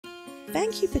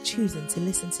Thank you for choosing to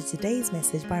listen to today's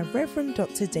message by Reverend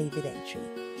Dr. David Antwi.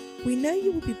 We know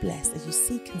you will be blessed as you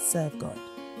seek and serve God.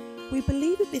 We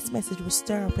believe that this message will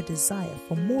stir up a desire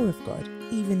for more of God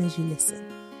even as you listen.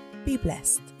 Be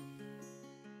blessed.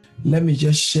 Let me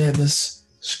just share this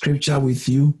scripture with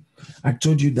you. I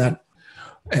told you that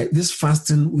this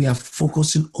fasting, we are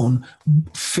focusing on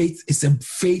faith. It's a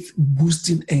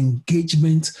faith-boosting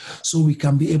engagement so we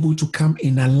can be able to come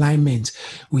in alignment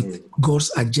with God's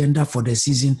agenda for the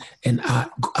season and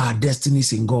our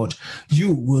destinies in God.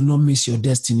 You will not miss your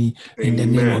destiny in the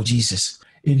name of Jesus.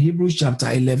 In Hebrews chapter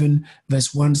 11,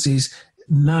 verse 1 says,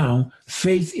 "Now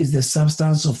faith is the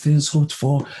substance of things hoped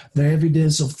for, the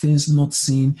evidence of things not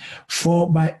seen. For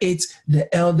by it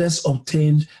the elders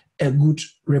obtained a good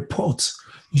report."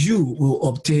 You will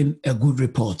obtain a good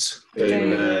report.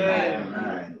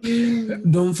 Amen.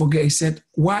 Don't forget, he said,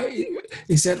 why?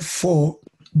 He said, for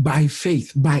by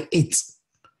faith, by it.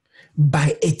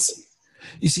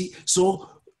 You see, so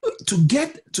to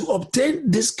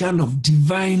obtain this kind of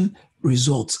divine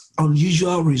results,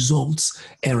 unusual results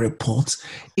and reports,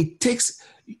 it takes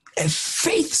a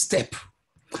faith step,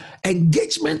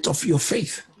 engagement of your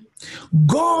faith.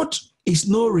 God is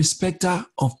no respecter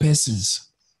of persons.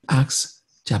 Acts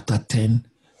chapter 10,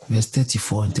 verse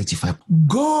 34 and 35.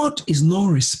 God is no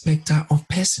respecter of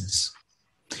persons.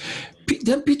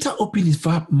 Then Peter opened his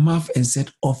mouth and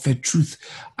said, "Of a truth,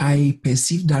 I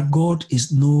perceive that God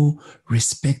is no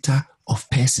respecter of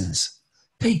persons."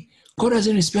 Hey, God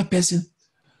doesn't respect persons.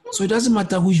 So it doesn't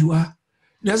matter who you are.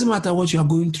 It doesn't matter what you are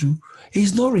going through. He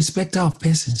is no respecter of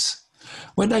persons.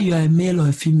 Whether you are a male or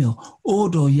a female,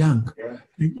 old or young,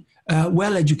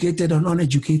 well-educated or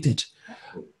uneducated,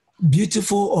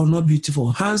 beautiful or not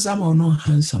beautiful, handsome or not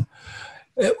handsome.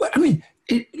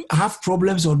 Have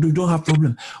problems or don't have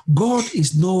problems. God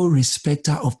is no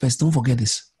respecter of persons. Don't forget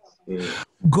this.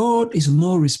 God is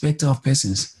no respecter of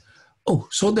persons. Oh,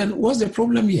 so then what's the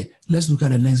problem here? Let's look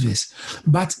at the next verse.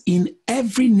 "But in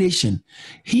every nation,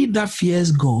 he that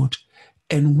fears God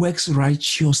and works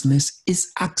righteousness is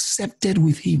accepted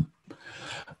with him."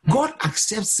 God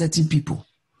accepts certain people.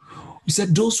 He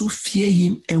said, those who fear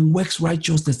him and works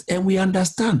righteousness. And we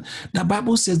understand the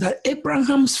Bible says that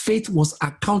Abraham's faith was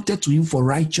accounted to him for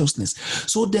righteousness.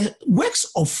 So the works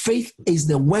of faith is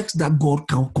the works that God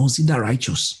can consider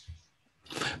righteous.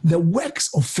 The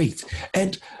works of faith.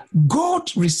 And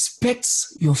God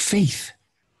respects your faith.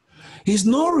 He's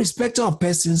no respecter of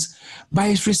persons, but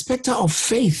he's respecter of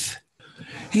faith.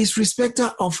 He's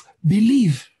respecter of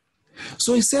belief.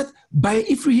 So he said,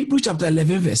 Hebrews chapter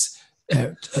 11, verse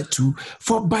 2,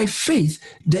 "For by faith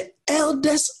the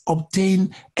elders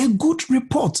obtain a good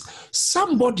report."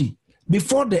 Somebody,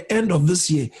 before the end of this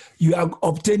year, you are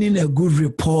obtaining a good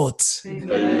report.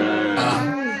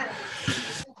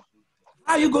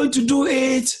 How are you going to do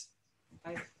it?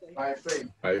 By faith.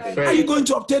 How are you going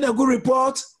to obtain a good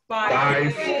report? By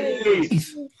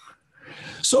faith.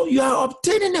 So you are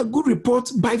obtaining a good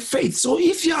report by faith. So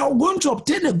if you are going to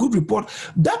obtain a good report,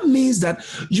 that means that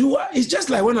it's just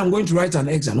like when I'm going to write an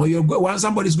exam, or when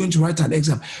somebody is going to write an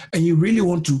exam and you really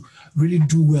want to really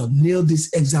do well, nail this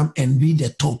exam and be the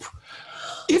top.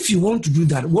 If you want to do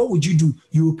that, what would you do?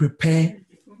 You will prepare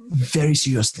very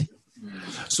seriously.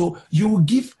 So you will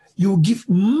give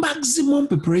maximum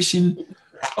preparation,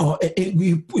 or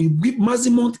you give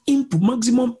maximum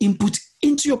input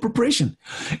into your preparation.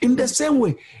 In the same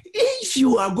way, if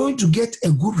you are going to get a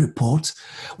good report,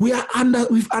 we've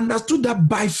understood that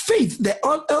by faith the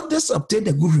elders obtained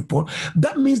a good report.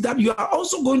 That means that you are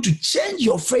also going to change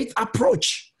your faith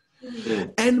approach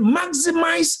and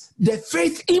maximize the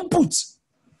faith input,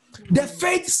 the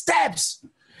faith steps,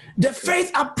 the faith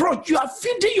approach. You are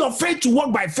feeding your faith to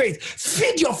walk by faith.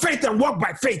 Feed your faith and walk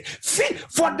by faith.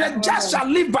 For the just shall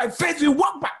live by faith. We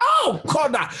walk by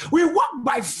we walk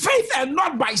by faith and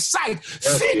not by sight.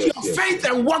 Feed your faith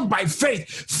and walk by faith.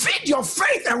 Feed your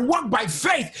faith and walk by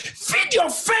faith. Feed your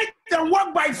faith and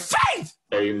walk by faith.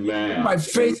 Amen. By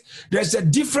faith, there's a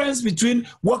difference between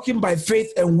walking by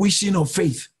faith and wishing of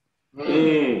faith.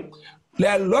 There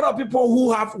are a lot of people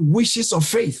who have wishes of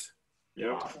faith.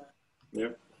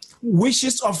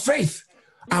 Wishes of faith.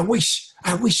 I wish,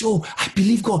 I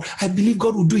believe God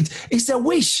will do it. It's a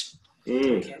wish.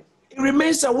 It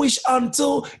remains a wish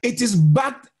until it is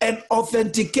backed and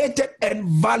authenticated and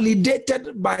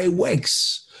validated by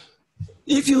works.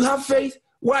 If you have faith,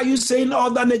 why are you saying all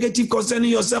that negative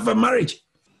concerning yourself and marriage?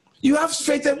 You have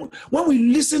faith, and when we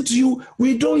listen to you,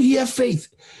 we don't hear faith.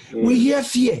 We hear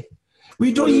fear.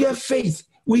 We don't hear faith.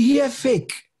 We hear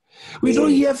fake. We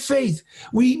don't hear faith.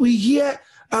 We hear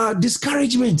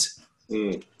discouragement.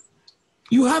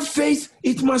 You have faith,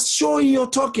 it must show in your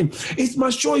talking. It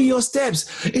must show in your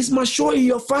steps. It must show in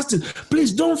your fasting.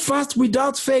 Please don't fast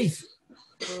without faith.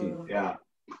 Yeah.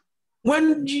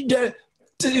 When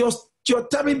your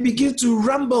tummy begins to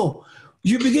rumble,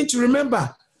 you begin to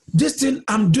remember, this thing,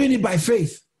 I'm doing it by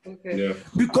faith. Okay. Yeah.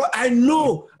 Because I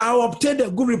know I'll obtain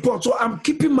a good report. So I'm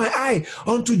keeping my eye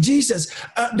onto Jesus,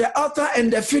 the author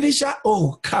and the finisher.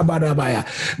 Oh, Kabadabaya.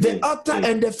 The author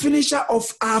and the finisher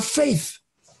of our faith.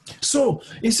 So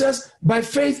it says, by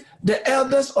faith, the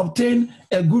elders obtained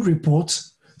a good report.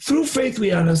 Through faith,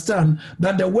 we understand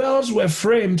that the worlds were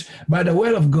framed by the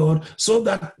word of God, so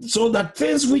that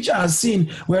things which are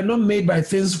seen were not made by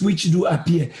things which do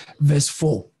appear. Verse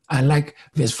 4. I like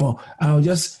verse 4. I'll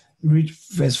just read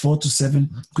verse 4 to 7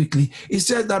 quickly. It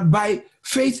says that by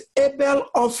faith Abel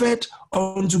offered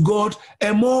unto God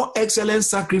a more excellent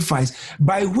sacrifice,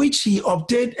 by which he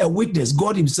obtained a witness.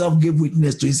 God himself gave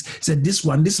witness to his, said, this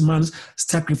man's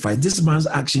sacrifice, this man's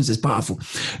actions is powerful.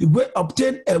 He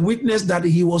obtained a witness that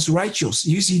he was righteous.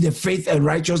 You see the faith and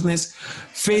righteousness,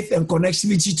 faith and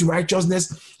connectivity to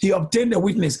righteousness. He obtained a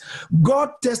witness.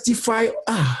 God testified.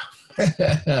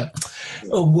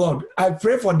 Oh God, I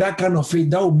pray for that kind of faith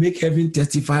that will make heaven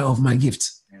testify of my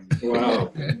gift.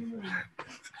 Wow.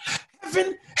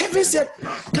 Heaven said,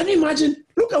 can you imagine?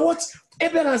 Look at what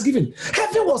Abel has given.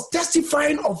 Heaven was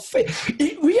testifying of faith.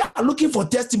 We are looking for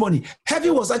testimony.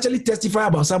 Heaven was actually testifying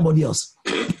about somebody else.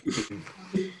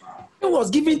 It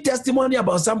was giving testimony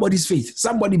about somebody's faith,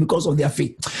 somebody because of their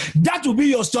faith. That will be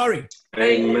your story.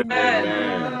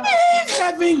 Amen. If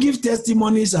heaven gives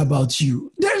testimonies about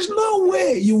you, there's no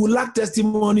way you will lack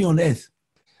testimony on earth.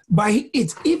 By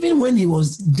it, even when he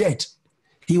was dead,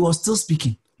 he was still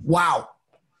speaking. Wow.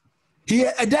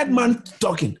 A dead man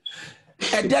talking.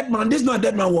 A dead man, this is not a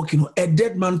dead man walking, a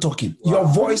dead man talking. Wow. Your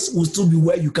voice will still be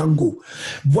where you can go.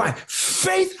 Why?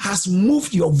 Faith has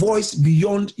moved your voice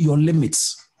beyond your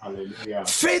limits. Hallelujah.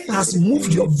 Faith has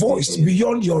moved your voice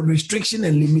beyond your restriction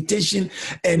and limitation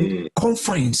and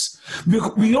constraints,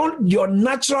 beyond your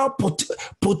natural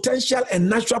potential and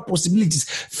natural possibilities.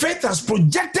 Faith has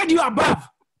projected you above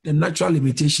the natural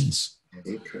limitations.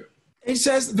 Okay. It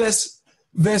says,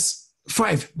 verse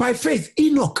 5, by faith,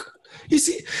 Enoch. You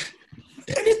see,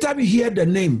 anytime you hear the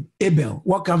name Abel,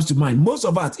 what comes to mind? Most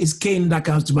of us, is Cain that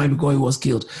comes to mind because he was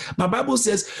killed. My Bible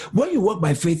says, when you walk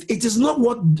by faith, it is not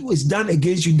what is done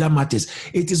against you that matters.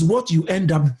 It is what you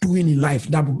end up doing in life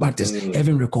that matters.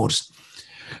 Heaven records.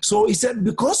 So he said,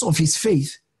 because of his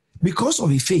faith,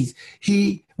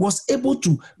 he was able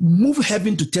to move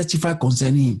heaven to testify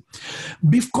concerning him.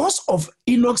 Because of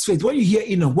Enoch's faith, when you hear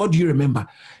Enoch, what do you remember?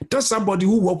 That's somebody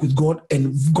who walked with God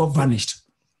and God vanished.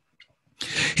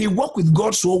 He walked with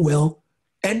God so well,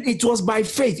 and it was by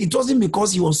faith. It wasn't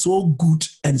because he was so good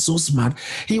and so smart.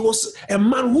 He was a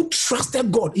man who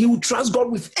trusted God. He would trust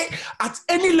God at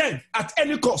any length, at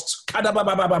any cost.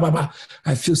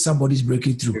 I feel somebody's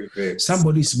breaking through.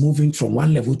 Somebody's moving from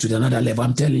one level to another level.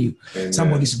 I'm telling you, Amen.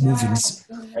 Somebody's moving.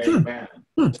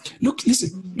 Look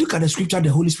at the scripture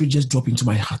the Holy Spirit just dropped into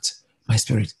my heart. My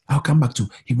spirit. I'll come back to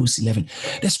Hebrews 11.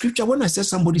 The scripture, when I said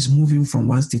somebody's moving from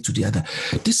one state to the other,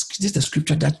 this is the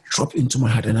scripture that dropped into my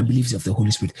heart, and I believe it's of the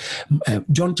Holy Spirit.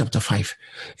 John chapter 5.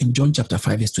 In John chapter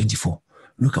 5, verse 24.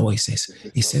 Look at what it says.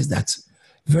 It says that,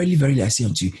 verily, verily, I say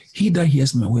unto you, he that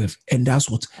hears my word, and that's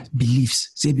what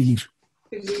believes. Say believe.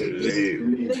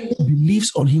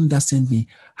 Believes on him that sent me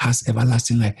has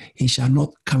everlasting life. He shall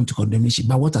not come to condemnation.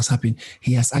 But what has happened?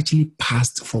 He has actually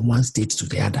passed from one state to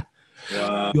the other.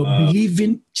 Wow. Your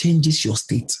believing changes your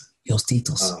state, your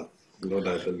status. Lord,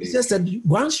 I believe. It's just that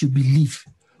once you believe,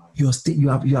 your state, you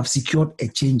have secured a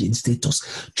change in status,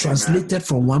 translated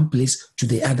from one place to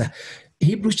the other.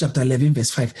 Hebrews chapter 11, verse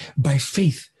 5. By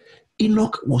faith,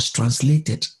 Enoch was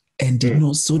translated and did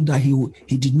not, so that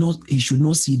he should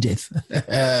not see death.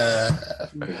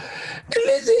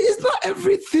 It's not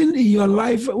everything in your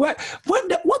life.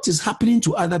 What is happening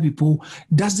to other people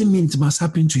doesn't mean it must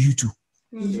happen to you too.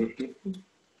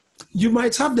 You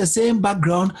might have the same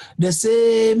background, the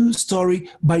same story,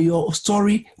 but your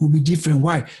story will be different.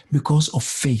 Why? Because of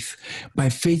faith. By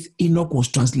faith, Enoch was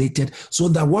translated so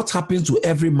that what happened to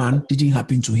every man didn't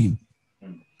happen to him.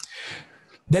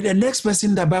 Then the next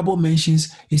person the Bible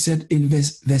mentions, he said in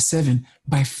verse 7,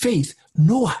 by faith,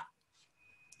 Noah.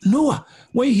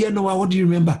 When you hear Noah, what do you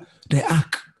remember? The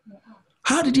ark.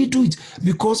 How did he do it?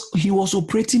 Because he was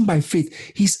operating by faith.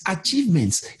 His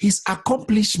achievements, his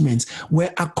accomplishments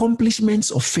were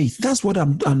accomplishments of faith. That's what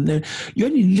I'm when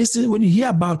you hear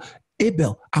about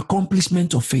Abel,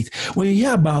 accomplishment of faith. When you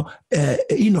hear about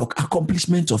Enoch,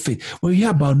 accomplishment of faith. When you hear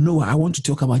about Noah, I want to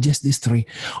talk about just these three.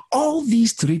 All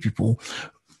these three people,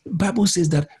 Bible says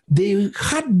that they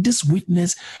had this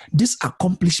witness, this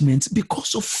accomplishment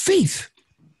because of faith.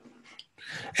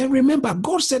 And remember,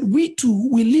 God said we too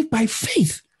will live by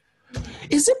faith.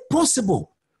 Is it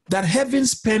possible that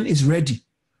heaven's pen is ready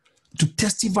to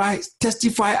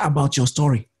testify about your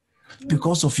story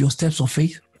because of your steps of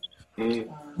faith?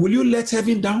 Will you let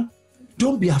heaven down?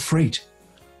 Don't be afraid.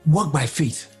 Walk by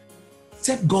faith.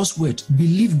 Accept God's word,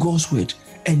 believe God's word,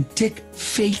 and take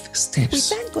faith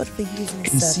steps. We thank God for using and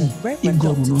His see servant, if Reverend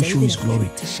God will Dr. not show His David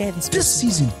glory. to share This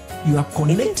season, you are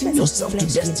connecting yourself to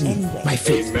destiny by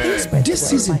faith. Amen. This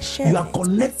season, you are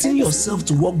connecting yourself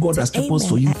to what God has purposed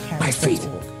for you by faith.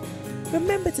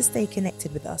 Remember to stay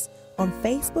connected with us on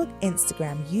Facebook,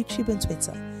 Instagram, YouTube, and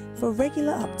Twitter for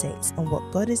regular updates on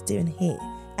what God is doing here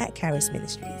at Kharis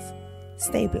Ministries.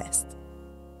 Stay blessed.